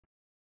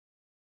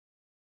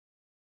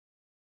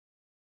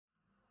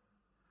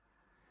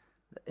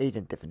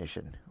agent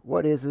definition.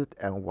 What is it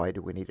and why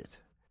do we need it?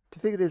 To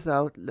figure this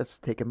out, let's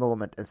take a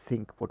moment and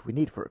think what we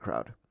need for a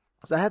crowd.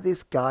 So I have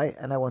this guy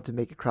and I want to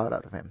make a crowd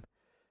out of him.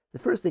 The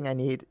first thing I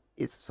need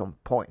is some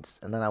points,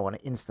 and then I want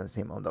to instance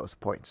him on those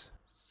points.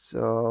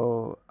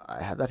 So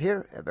I have that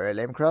here, a very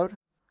lame crowd.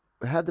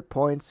 We have the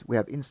points, we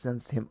have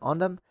instanced him on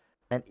them,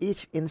 and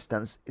each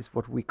instance is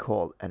what we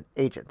call an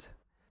agent.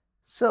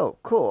 So,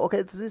 cool,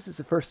 okay, so this is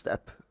the first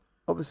step.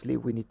 Obviously,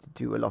 we need to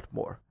do a lot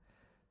more.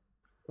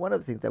 One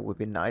of the things that would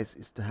be nice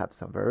is to have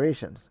some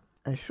variations.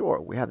 And sure,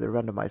 we have the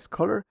randomized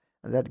color,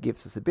 and that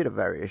gives us a bit of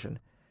variation.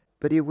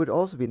 But it would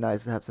also be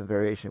nice to have some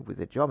variation with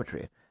the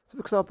geometry. So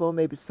for example,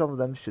 maybe some of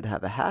them should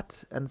have a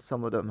hat, and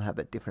some of them have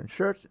a different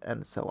shirt,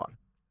 and so on.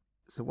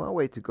 So one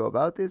way to go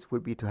about this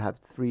would be to have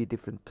 3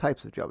 different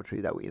types of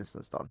geometry that we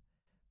instanced on.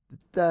 But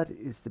that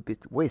is a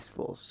bit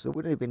wasteful, so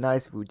wouldn't it be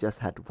nice if we just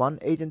had one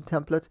agent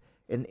template,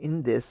 and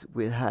in this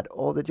we had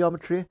all the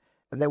geometry,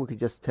 and then we could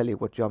just tell you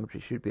what geometry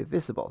should be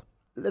visible.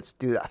 Let's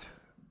do that.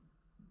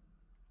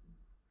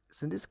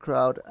 So in this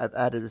crowd, I've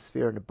added a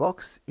sphere in a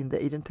box in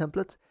the agent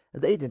template,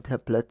 and the agent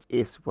template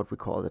is what we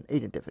call an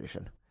agent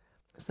definition.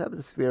 So I have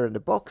the sphere in the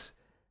box,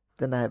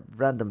 then I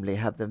randomly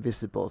have them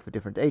visible for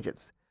different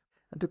agents.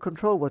 And to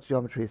control what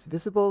geometry is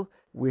visible,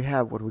 we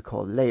have what we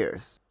call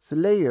layers. So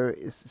layer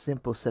is a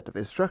simple set of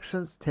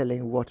instructions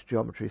telling what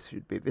geometry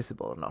should be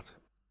visible or not.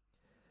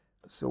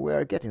 So we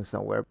are getting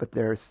somewhere, but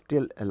there's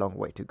still a long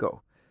way to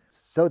go.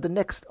 So the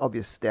next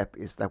obvious step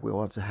is that we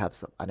want to have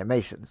some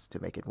animations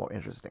to make it more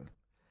interesting.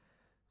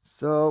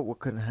 So we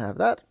can have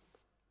that.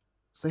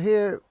 So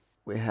here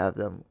we have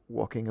them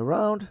walking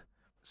around.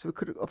 So we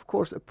could of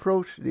course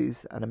approach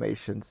these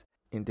animations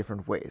in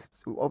different ways.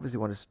 So we obviously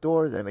want to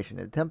store the animation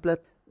in the template,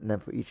 and then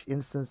for each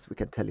instance we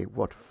can tell you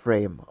what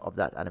frame of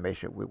that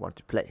animation we want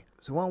to play.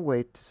 So one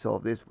way to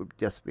solve this would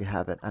just be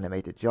have an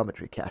animated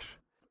geometry cache.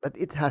 But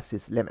it has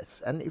its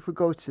limits, and if we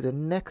go to the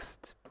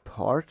next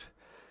part,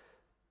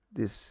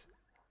 this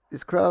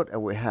crowd,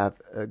 and we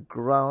have a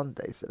ground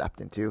that is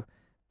adapting to,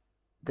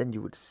 then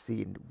you would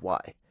see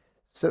why.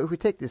 So if we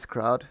take this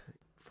crowd,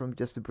 from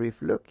just a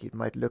brief look, it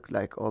might look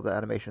like all the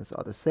animations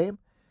are the same,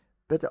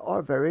 but there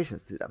are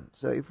variations to them.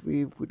 So if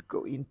we would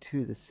go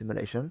into the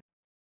simulation,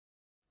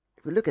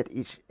 if we look at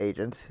each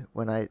agent,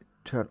 when I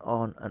turn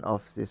on and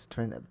off this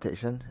train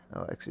adaptation,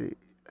 actually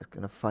I'm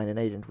going to find an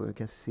agent where we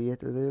can see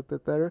it a little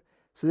bit better.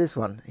 So this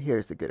one here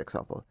is a good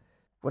example.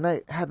 When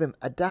I have him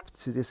adapt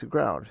to this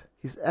ground,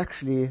 he's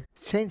actually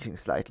changing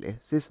slightly.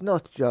 So it's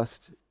not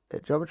just a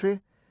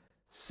geometry.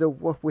 So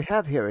what we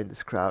have here in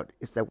this crowd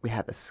is that we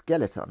have a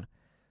skeleton,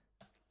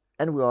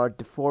 and we are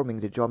deforming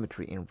the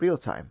geometry in real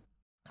time.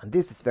 And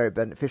this is very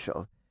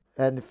beneficial.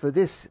 And for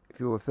this,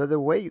 if you were further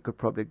away, you could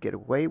probably get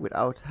away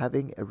without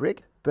having a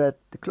rig. But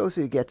the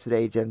closer you get to the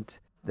agent,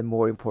 the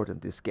more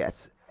important this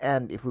gets.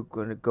 And if we're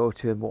going to go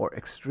to a more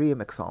extreme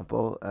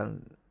example,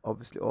 and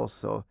obviously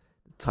also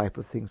the type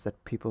of things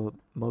that people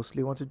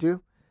mostly want to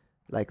do,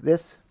 like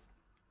this.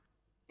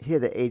 Here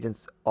the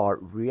agents are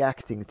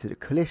reacting to the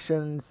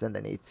collisions, and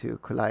they need to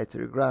collide to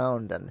the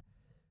ground,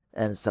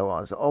 and so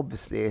on. So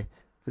obviously,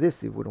 for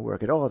this it wouldn't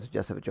work at all to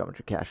just have a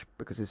geometry cache,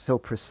 because it's so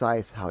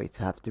precise how it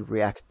has to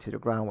react to the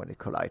ground when it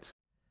collides.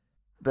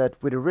 But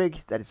with a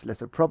rig, that is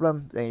less of a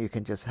problem. Then you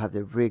can just have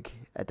the rig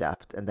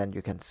adapt, and then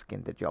you can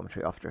skin the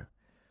geometry after.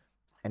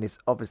 And it's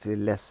obviously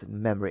less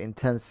memory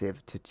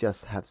intensive to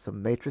just have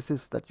some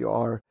matrices that you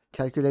are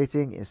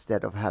calculating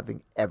instead of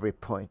having every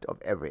point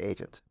of every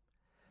agent.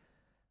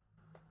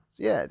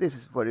 So yeah, this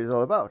is what it's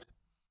all about.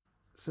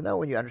 So now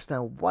when you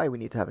understand why we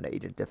need to have an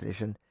agent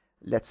definition,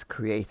 let's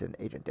create an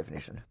agent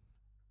definition.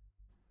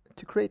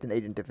 To create an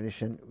agent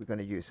definition, we're going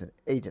to use an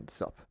Agent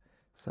SOP.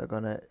 So I'm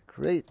going to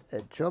create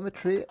a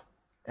geometry,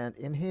 and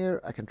in here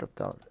I can drop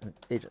down an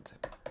agent.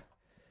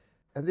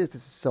 And this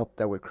is a SOP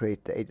that will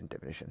create the agent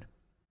definition.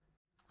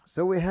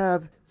 So we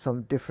have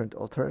some different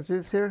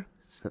alternatives here.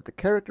 So the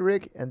character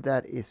rig, and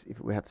that is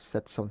if we have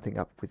set something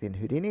up within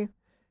Houdini.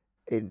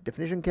 In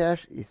definition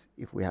cache is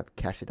if we have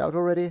cached it out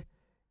already.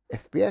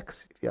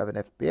 FBX, if you have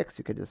an FBX,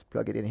 you can just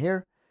plug it in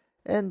here.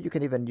 And you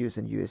can even use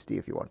an USD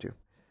if you want to.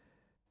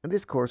 In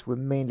this course, we're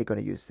mainly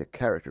going to use the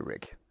character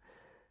rig.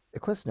 The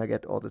question I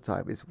get all the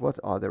time is, what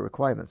are the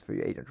requirements for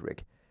your agent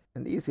rig?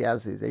 And the easy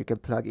answer is that you can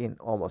plug in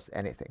almost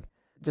anything.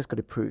 I'm just going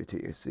to prove it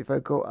to you. So if I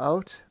go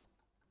out,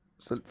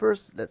 so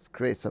first let's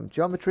create some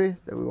geometry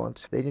that we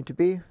want the agent to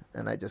be.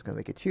 And I'm just going to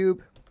make a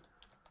tube.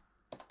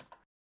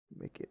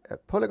 Make it a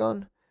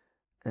polygon.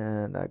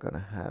 And I'm going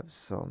to have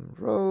some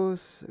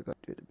rows. I'm going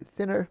to do it a bit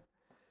thinner.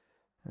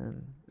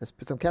 And let's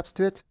put some caps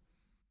to it.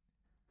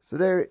 So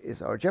there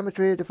is our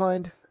geometry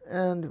defined.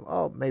 And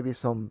maybe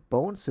some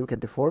bones so we can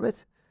deform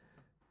it.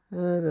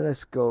 And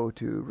let's go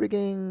to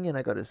rigging, and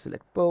I got to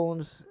select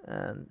bones,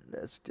 and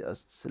let's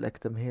just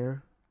select them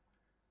here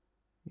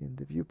in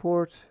the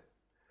viewport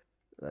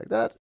like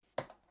that.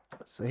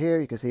 So here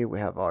you can see we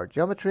have our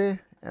geometry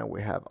and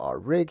we have our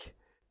rig,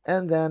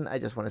 and then I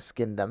just want to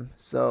skin them.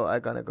 So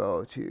I'm gonna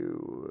go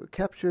to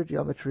capture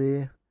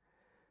geometry,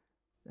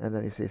 and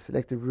then you see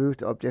select the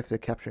root object for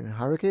capturing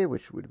hierarchy,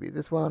 which would be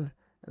this one,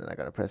 And then I'm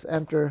going to press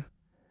enter.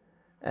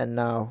 And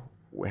now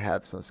we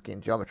have some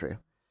skin geometry.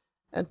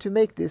 And to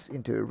make this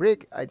into a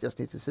rig, I just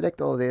need to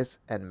select all this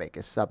and make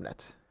a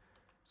subnet.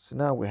 So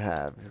now we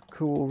have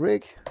cool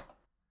rig.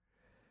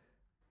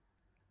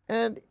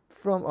 And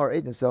from our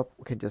Agent SOP,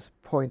 we can just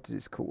point to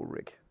this cool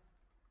rig.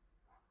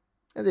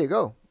 And there you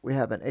go, we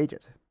have an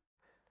agent.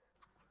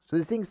 So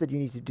the things that you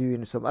need to do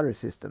in some other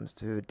systems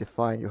to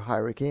define your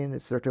hierarchy in a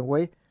certain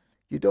way,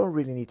 you don't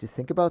really need to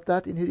think about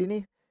that in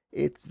Houdini.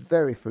 It's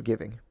very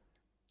forgiving.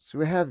 So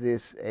we have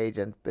this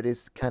agent, but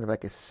it's kind of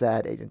like a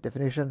sad agent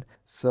definition.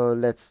 So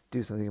let's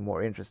do something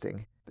more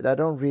interesting. But I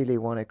don't really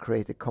want to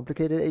create a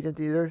complicated agent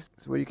either.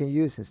 So what you can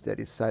use instead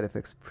is side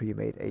effects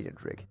pre-made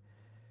agent rig.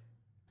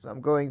 So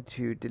I'm going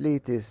to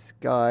delete this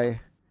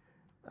guy.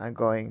 I'm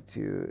going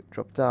to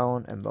drop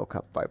down and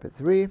mocapbiped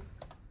 3.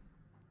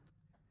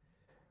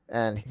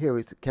 And here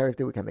is the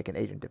character we can make an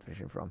agent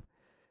definition from.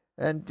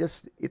 And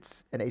just,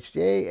 it's an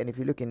HDA, and if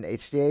you look in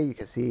HDA, you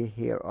can see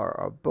here are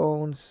our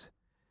bones,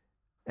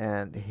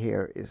 and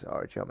here is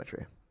our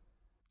geometry.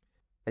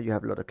 And you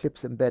have a lot of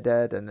clips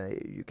embedded, and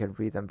you can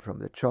read them from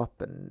the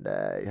chop, and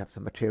you have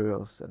some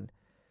materials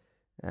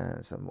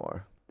and some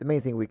more. The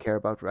main thing we care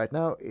about right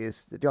now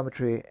is the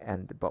geometry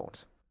and the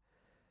bones.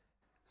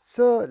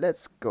 So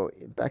let's go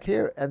back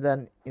here, and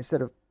then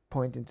instead of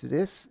pointing to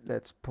this,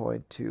 let's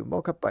point to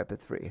mocapbiped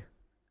 3.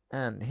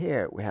 And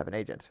here we have an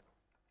agent.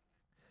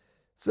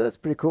 So that's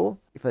pretty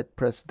cool. If I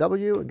press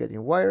W and get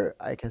in wire,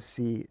 I can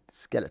see the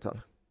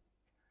skeleton.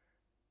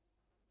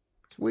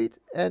 Sweet.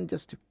 And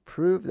just to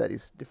prove that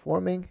it's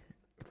deforming,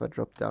 if I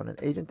drop down an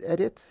agent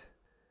edit,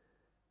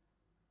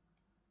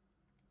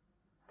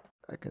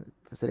 I can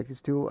select this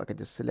tool. I can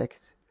just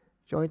select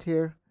joint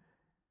here.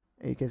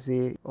 And you can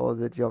see all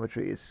the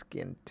geometry is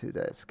skinned to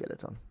the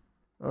skeleton.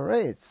 All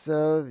right.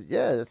 So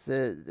yeah, that's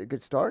a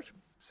good start.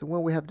 So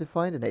when we have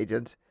defined an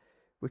agent,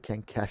 we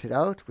can cache it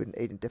out with an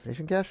agent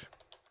definition cache.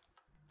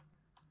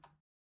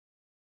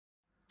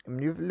 And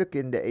when you look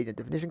in the agent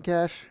definition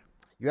cache,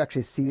 you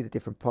actually see the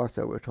different parts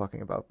that we were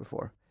talking about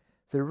before.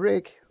 So the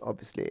rig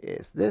obviously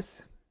is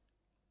this.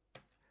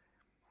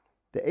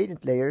 The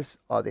agent layers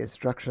are the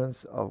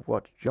instructions of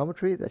what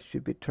geometry that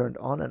should be turned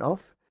on and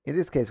off. In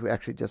this case, we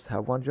actually just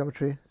have one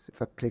geometry. So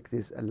if I click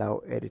this allow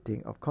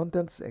editing of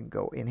contents and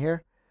go in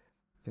here,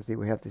 you can see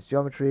we have this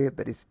geometry,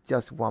 but it's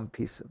just one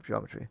piece of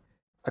geometry.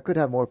 I could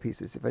have more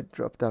pieces if I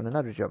drop down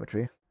another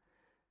geometry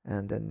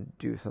and then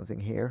do something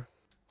here.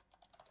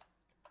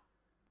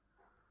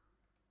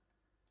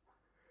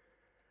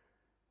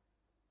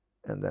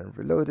 And then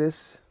reload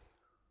this.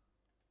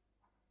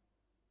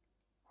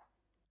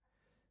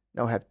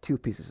 Now I have two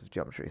pieces of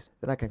geometries.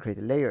 Then I can create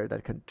a layer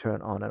that can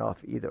turn on and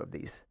off either of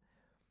these.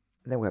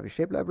 And then we have a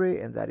shape library,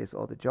 and that is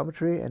all the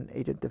geometry and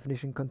agent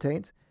definition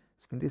contains.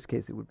 So in this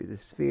case, it would be the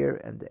sphere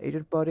and the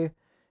agent body.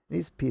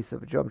 This piece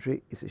of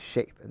geometry is a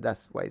shape, and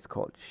that's why it's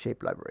called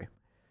shape library.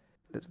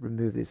 Let's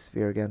remove this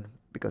sphere again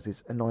because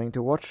it's annoying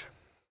to watch.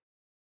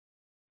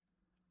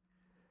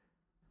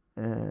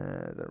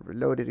 And then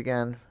reload it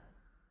again.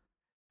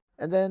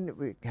 And then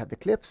we have the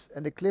clips,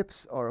 and the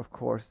clips are of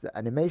course the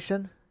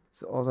animation.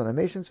 So all the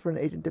animations for an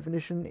agent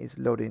definition is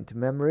loaded into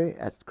memory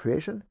at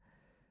creation.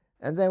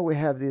 And then we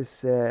have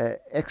this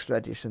extra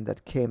addition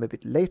that came a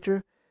bit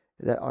later.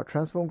 That are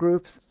transform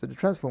groups. So the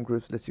transform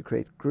groups lets you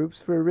create groups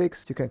for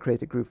rigs. You can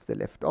create a group for the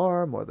left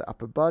arm or the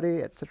upper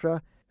body,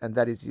 etc. And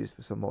that is used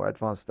for some more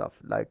advanced stuff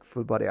like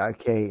full body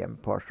RK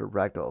and partial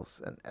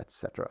ragdolls and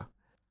etc.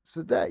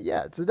 So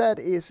that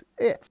is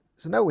it.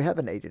 So now we have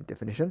an agent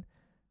definition.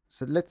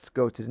 So let's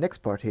go to the next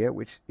part here,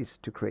 which is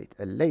to create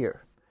a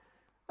layer.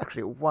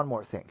 Actually, one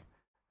more thing.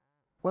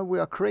 When we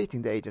are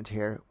creating the agent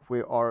here,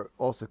 we are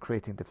also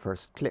creating the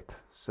first clip.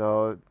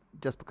 So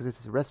just because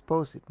this is a rest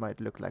pose, it might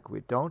look like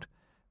we don't.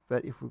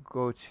 But if we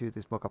go to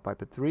this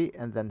mocapbiped 3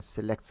 and then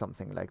select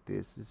something like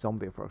this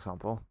zombie, for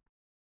example.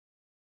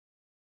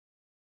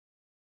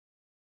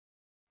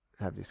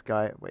 Have this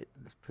guy, wait,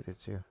 let's put it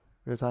to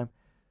real time.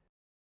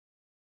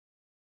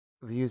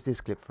 We use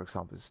this clip, for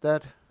example,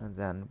 instead, and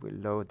then we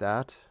load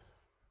that.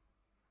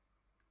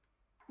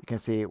 You can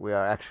see we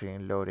are actually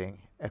loading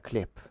a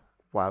clip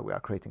while we are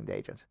creating the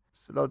agent.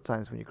 So a lot of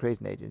times when you create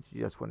an agent,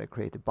 you just want to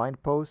create a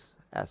bind pose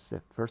as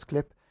the first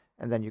clip,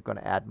 and then you're going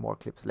to add more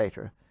clips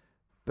later.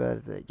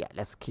 But yeah,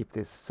 let's keep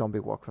this zombie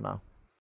walk for now.